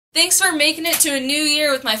Thanks for making it to a new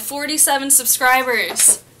year with my 47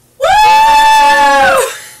 subscribers. Woo!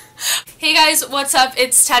 Hey guys, what's up?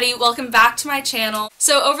 It's Teddie. Welcome back to my channel.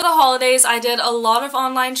 So over the holidays, I did a lot of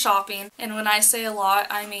online shopping, and when I say a lot,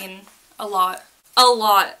 I mean a lot. A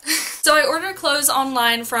lot. So I ordered clothes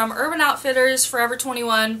online from Urban Outfitters, Forever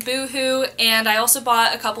 21, Boohoo, and I also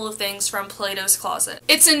bought a couple of things from Plato's Closet.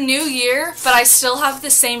 It's a new year, but I still have the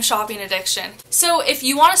same shopping addiction. So if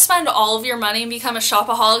you want to spend all of your money and become a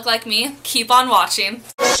shopaholic like me, keep on watching.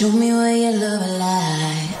 Show me where your love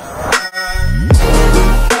lies.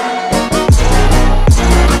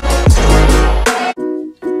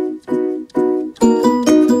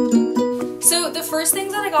 First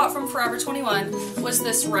thing that I got from Forever 21 was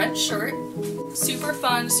this red shirt. Super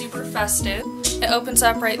fun, super festive. It opens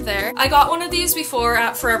up right there. I got one of these before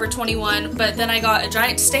at Forever 21, but then I got a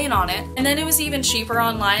giant stain on it. And then it was even cheaper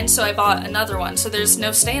online, so I bought another one, so there's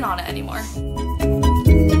no stain on it anymore.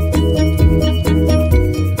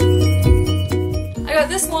 I got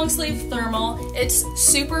this long sleeve thermal. It's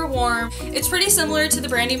super warm. It's pretty similar to the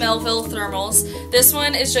Brandy Melville thermals. This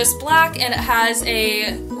one is just black and it has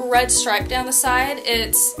a red stripe down the side.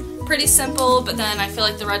 It's pretty simple, but then I feel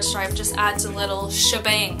like the red stripe just adds a little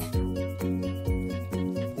shebang.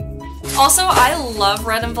 Also, I love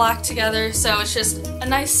red and black together, so it's just a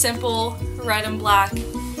nice simple red and black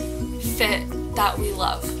fit that we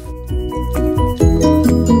love.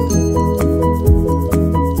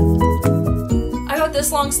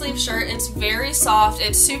 This long sleeve shirt, it's very soft,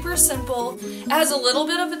 it's super simple, it has a little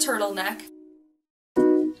bit of a turtleneck.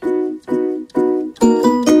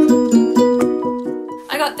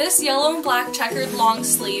 I got this yellow and black checkered long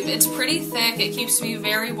sleeve. It's pretty thick, it keeps me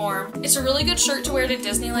very warm. It's a really good shirt to wear to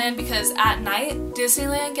Disneyland because at night,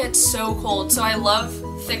 Disneyland gets so cold, so I love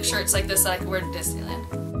thick shirts like this that I can wear to Disneyland.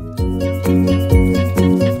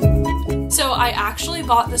 So I actually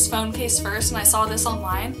bought this phone case first and I saw this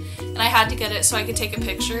online and I had to get it so I could take a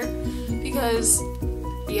picture because,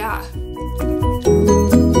 yeah.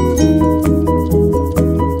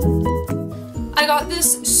 I got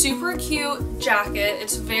this super cute jacket.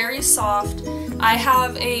 It's very soft. I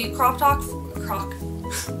have a crop top,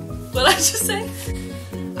 what did I just say?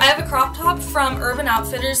 I have a crop top from Urban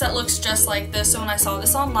Outfitters that looks just like this, so when I saw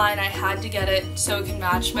this online I had to get it so it can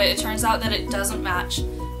match, but it turns out that it doesn't match.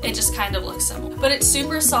 It just kind of looks similar. But it's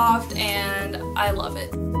super soft and I love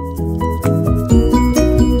it.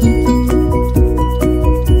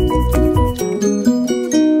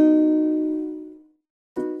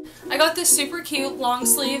 I got this super cute long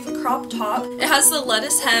sleeve crop top. It has the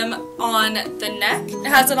lettuce hem on the neck, it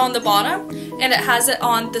has it on the bottom, and it has it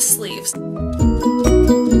on the sleeves.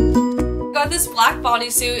 I got this black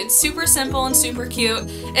bodysuit. It's super simple and super cute.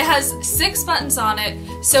 It has 6 buttons on it,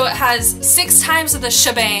 so it has 6 times of the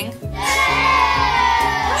shebang.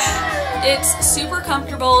 It's super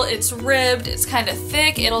comfortable, it's ribbed, it's kind of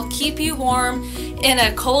thick, it'll keep you warm in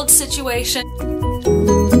a cold situation.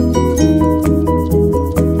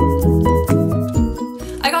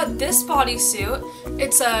 I got this bodysuit.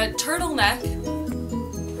 It's a turtleneck.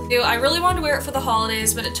 I really wanted to wear it for the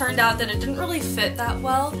holidays, but it turned out that it didn't really fit that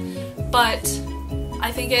well. But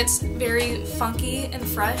I think it's very funky and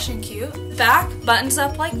fresh and cute. Back buttons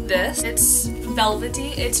up like this. It's velvety.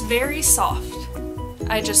 It's very soft.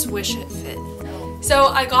 I just wish it fit. So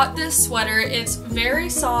I got this sweater. It's very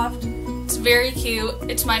soft. It's very cute.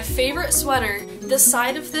 It's my favorite sweater. The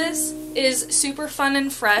side of this is super fun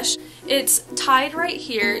and fresh. It's tied right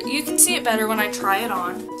here. You can see it better when I try it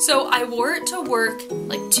on. So I wore it to work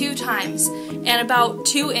like 2 times, and about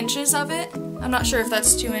 2 inches of it, I'm not sure if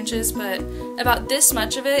that's 2 inches, but about this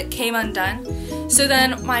much of it came undone. So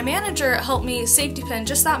then my manager helped me safety pin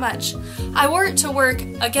just that much. I wore it to work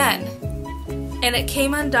again, and it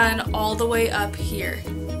came undone all the way up here.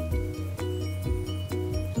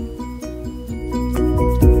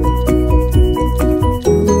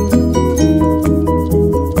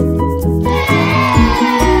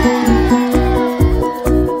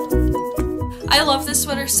 I love this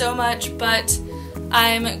sweater so much, but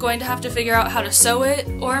I'm going to have to figure out how to sew it,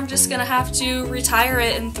 or I'm just gonna have to retire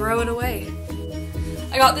it and throw it away.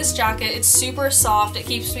 I got this jacket. It's super soft. It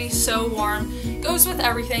keeps me so warm. It goes with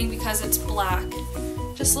everything because it's black.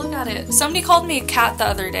 Just look at it. Somebody called me a cat the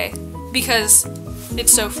other day because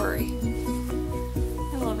it's so furry.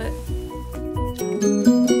 I love it.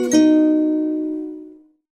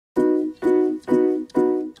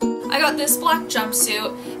 I got this black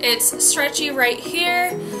jumpsuit. It's stretchy right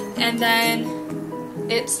here, and then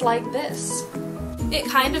it's like this. It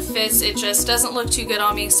kind of fits, it just doesn't look too good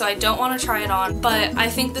on me, so I don't want to try it on, but I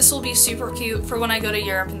think this will be super cute for when I go to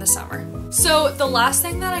Europe in the summer. So the last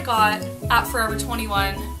thing that I got at Forever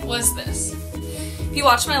 21 was this. If you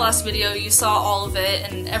watched my last video, you saw all of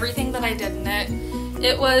it and everything that I did in it.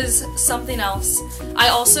 It was something else. I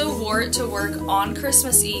also wore it to work on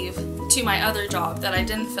Christmas Eve to my other job that I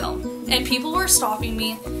didn't film. And people were stopping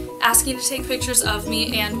me, asking to take pictures of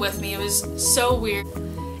me and with me. It was so weird.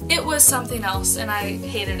 It was something else and I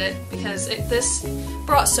hated it because this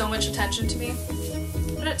brought so much attention to me.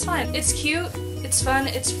 But it's fine. It's cute, it's fun,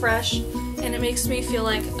 it's fresh, and it makes me feel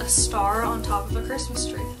like a star on top of a Christmas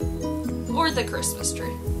tree. Or the Christmas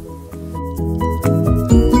tree.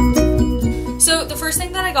 So the first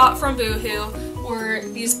thing that I got from Boohoo were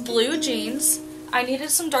these blue jeans. I needed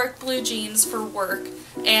some dark blue jeans for work,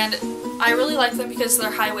 and I really like them because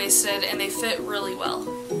they're high-waisted and they fit really well.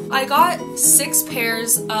 I got 6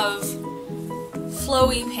 pairs of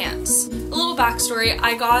flowy pants. A little backstory,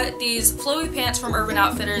 I got these flowy pants from Urban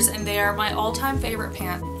Outfitters and they are my all-time favorite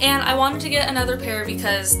pant. And I wanted to get another pair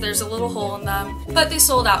because there's a little hole in them, but they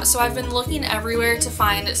sold out, so I've been looking everywhere to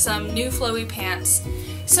find some new flowy pants.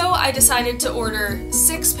 So I decided to order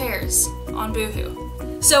 6 pairs on Boohoo.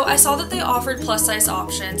 So I saw that they offered plus size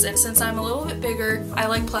options, and since I'm a little bit bigger, I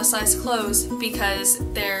like plus size clothes because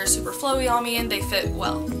they're super flowy on me and they fit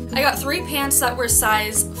well. I got 3 pants that were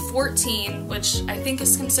size 14, which I think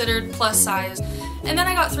is considered plus size, and then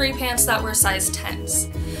I got 3 pants that were size 10s.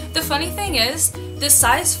 The funny thing is, the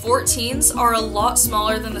size 14s are a lot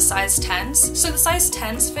smaller than the size 10s, so the size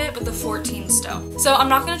 10s fit, but the 14s don't. So I'm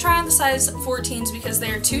not going to try on the size 14s because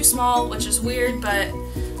they are too small, which is weird, but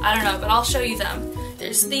I don't know, but I'll show you them.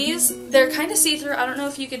 There's these. They're kind of see-through. I don't know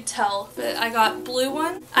if you could tell, but I got blue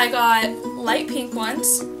one, I got light pink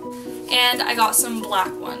ones, and I got some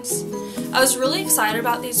black ones. I was really excited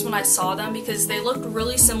about these when I saw them because they looked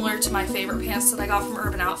really similar to my favorite pants that I got from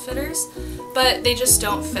Urban Outfitters, but they just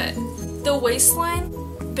don't fit. The waistline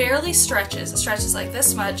barely stretches. It stretches like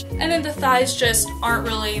this much, and then the thighs just aren't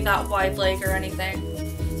really that wide leg or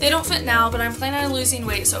anything. They don't fit now, but I'm planning on losing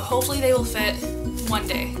weight, so hopefully they will fit one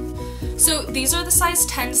day. So these are the size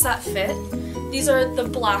 10s that fit. These are the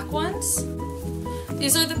black ones.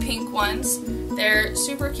 These are the pink ones. They're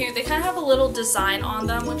super cute. They kind of have a little design on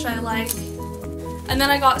them, which I like. And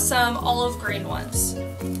then I got some olive green ones.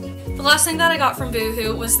 The last thing that I got from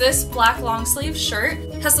Boohoo was this black long sleeve shirt.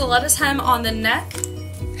 It has the lettuce hem on the neck,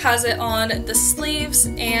 has it on the sleeves,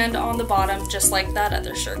 and on the bottom, just like that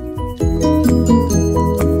other shirt.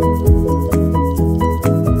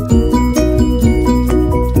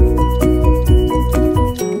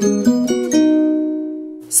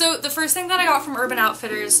 So the first thing that I got from Urban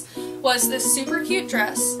Outfitters was this super cute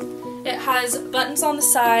dress. It has buttons on the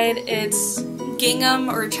side, it's gingham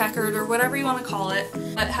or checkered or whatever you want to call it.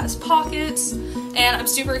 It has pockets, and I'm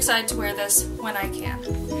super excited to wear this when I can.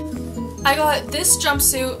 I got this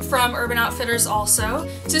jumpsuit from Urban Outfitters also.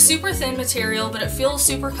 It's a super thin material, but it feels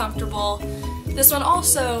super comfortable. This one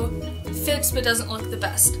also fits but doesn't look the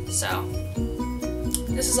best, so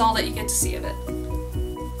this is all that you get to see of it.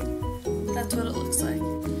 That's what it looks like.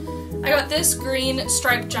 I got this green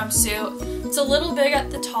striped jumpsuit. It's a little big at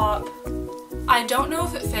the top. I don't know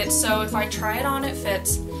if it fits, so if I try it on, it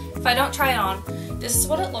fits. If I don't try it on, this is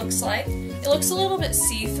what it looks like. It looks a little bit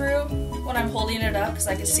see-through when I'm holding it up because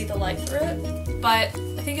I can see the light through it, but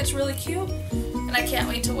I think it's really cute and I can't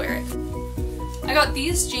wait to wear it. I got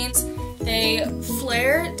these jeans. They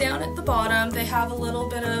flare down at the bottom. They have a little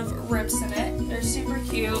bit of rips in it. They're super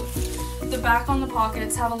cute. The back on the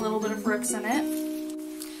pockets have a little bit of rips in it.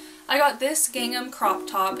 I got this gingham crop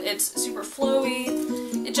top. It's super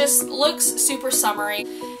flowy. It just looks super summery,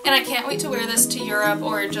 and I can't wait to wear this to Europe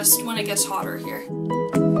or just when it gets hotter here.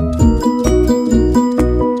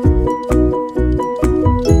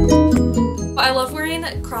 I love wearing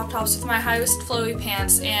crop tops with my high-waisted flowy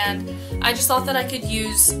pants, and I just thought that I could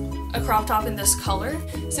use a crop top in this color.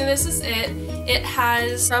 So this is it. It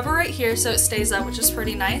has rubber right here so it stays up, which is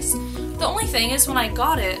pretty nice. The only thing is when I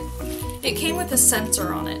got it, it came with a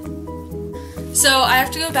sensor on it. So I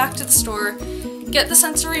have to go back to the store, get the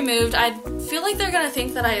sensor removed. I feel like they're gonna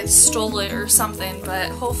think that I stole it or something, but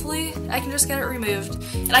hopefully I can just get it removed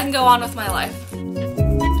and I can go on with my life.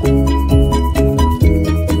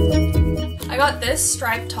 I got this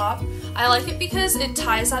striped top. I like it because it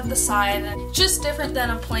ties at the side and it's just different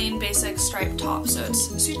than a plain basic striped top. So it's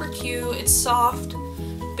super cute, it's soft,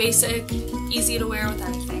 basic, easy to wear with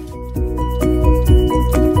anything.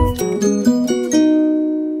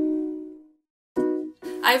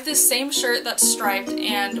 I have this same shirt that's striped,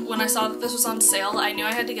 and when I saw that this was on sale, I knew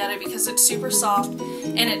I had to get it because it's super soft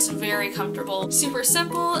and it's very comfortable. Super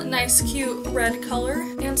simple, nice, cute red color,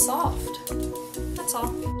 and soft. That's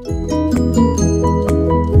all.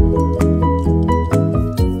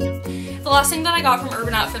 The last thing that I got from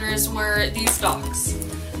Urban Outfitters were these socks.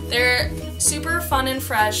 They're super fun and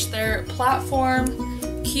fresh. They're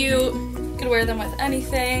platform, cute. You could wear them with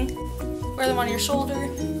anything. Wear them on your shoulder.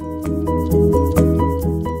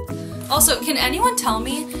 Also, can anyone tell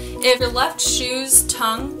me if your left shoe's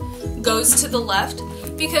tongue goes to the left?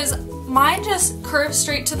 Because mine just curves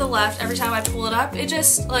straight to the left every time I pull it up. It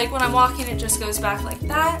just, like, when I'm walking, it just goes back like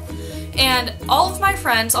that. And all of my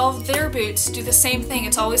friends, all of their boots do the same thing.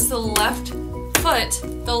 It's always the left foot,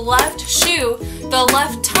 the left shoe, the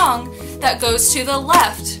left tongue that goes to the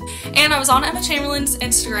left. And I was on Emma Chamberlain's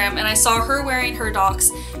Instagram and I saw her wearing her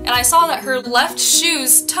Docs, and I saw that her left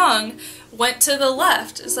shoe's tongue went to the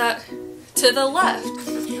left. Is that to the left?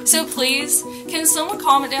 So please, can someone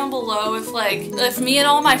comment down below if me and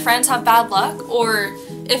all my friends have bad luck, or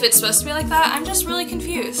if it's supposed to be like that? I'm just really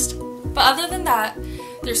confused. But other than that,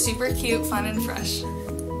 they're super cute, fun, and fresh.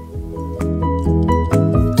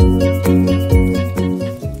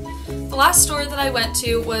 The last store that I went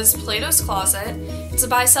to was Plato's Closet. It's a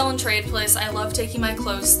buy, sell, and trade place. I love taking my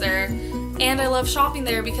clothes there, and I love shopping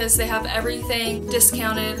there because they have everything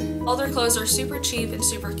discounted. All their clothes are super cheap and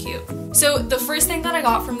super cute. So the first thing that I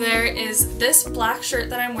got from there is this black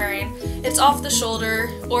shirt that I'm wearing. It's off the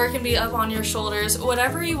shoulder, or it can be up on your shoulders,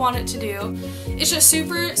 whatever you want it to do. It's just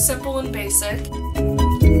super simple and basic.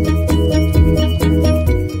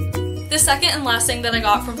 The second and last thing that I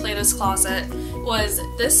got from Plato's Closet was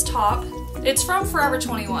this top. It's from Forever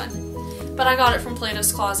 21, but I got it from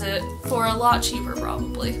Plato's Closet for a lot cheaper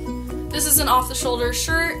probably. This is an off-the-shoulder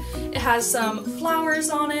shirt. It has some flowers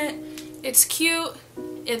on it. It's cute,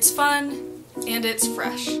 it's fun, and it's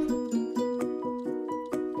fresh.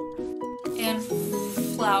 And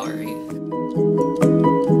flowery.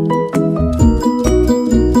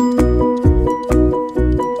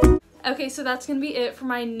 Okay, so that's gonna be it for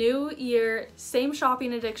my New Year Same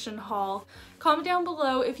Shopping Addiction haul. Comment down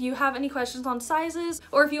below if you have any questions on sizes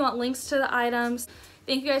or if you want links to the items.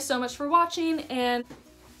 Thank you guys so much for watching, and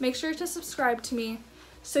make sure to subscribe to me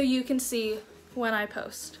so you can see when I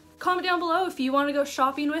post. Comment down below if you want to go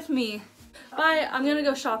shopping with me. Bye, I'm gonna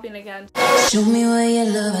go shopping again. Show me where your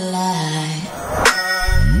love lies.